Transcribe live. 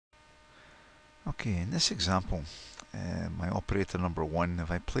Okay, in this example, my operator number 1, if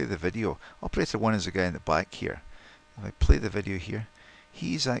I play the video, operator 1 is the guy in the back here. If I play the video here,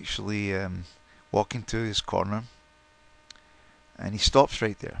 he's actually walking to his corner and he stops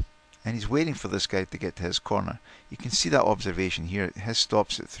right there. And he's waiting for this guy to get to his corner. You can see that observation here. His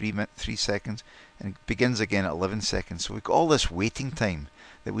stops at 3 seconds and begins again at 11 seconds. So we've got all this waiting time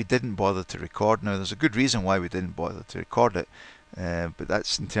that we didn't bother to record. Now there's a good reason why we didn't bother to record it. But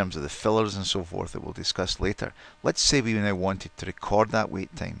that's in terms of the fillers and so forth that we'll discuss later. Let's say we now wanted to record that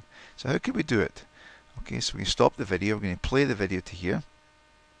wait time. So how could we do it? Okay, so we can stop the video. We're going to play the video to here.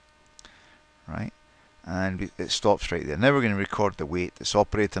 Right. And it stops right there. Now we're going to record the wait. It's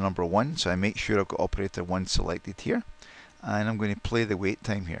operator number 1, so I make sure I've got operator 1 selected here. And I'm going to play the wait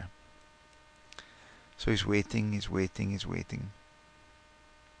time here. So he's waiting, he's waiting, he's waiting.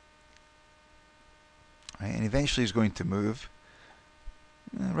 Right, and eventually he's going to move.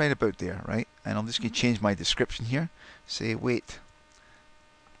 Right about there, right? And I'm just going to change my description here. Say wait.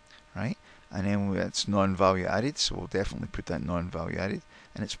 Right? And then it's non-value added, so we'll definitely put that non-value added.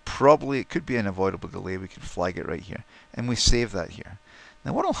 And it's probably, it could be an avoidable delay, we can flag it right here. And we save that here.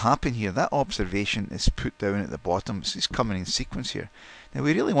 Now what will happen here, that observation is put down at the bottom, it's just coming in sequence here. Now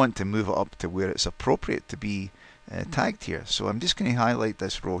we really want to move it up to where it's appropriate to be tagged here. So I'm just going to highlight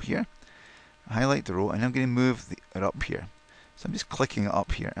this row here, highlight the row, and I'm going to move it up here. So I'm just clicking it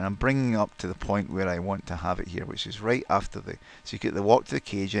up here and I'm bringing it up to the point where I want to have it here, which is right after the, so you get the walk to the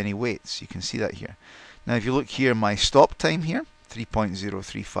cage and he waits. You can see that here. Now if you look here, my stop time here,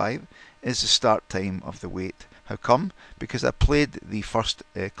 3.035, is the start time of the wait. How come? Because I played the first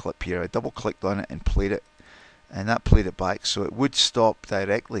clip here. I double clicked on it and played it, and that played it back, so it would stop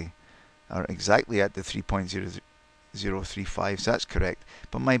directly or exactly at the 3.035, so that's correct.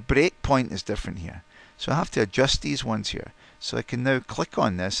 But my break point is different here. So I have to adjust these ones here. So I can now click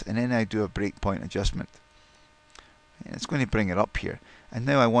on this and then I do a breakpoint adjustment. And it's going to bring it up here. And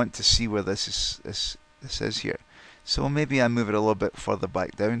now I want to see where this is here. So maybe I move it a little bit further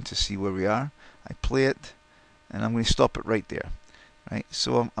back down to see where we are. I play it and I'm going to stop it right there. Right.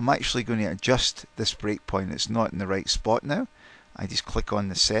 So I'm actually going to adjust this breakpoint. It's not in the right spot now. I just click on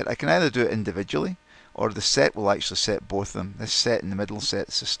the set. I can either do it individually, or the set will actually set both of them. This set in the middle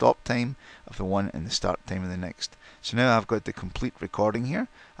sets the stop time of the one and the start time of the next. So now I've got the complete recording here.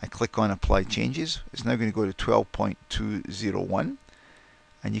 I click on apply changes. It's now going to go to 12.201,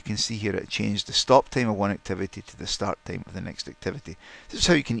 and you can see here it changed the stop time of one activity to the start time of the next activity. This is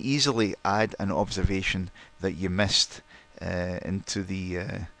how you can easily add an observation that you missed into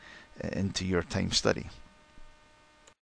your time study.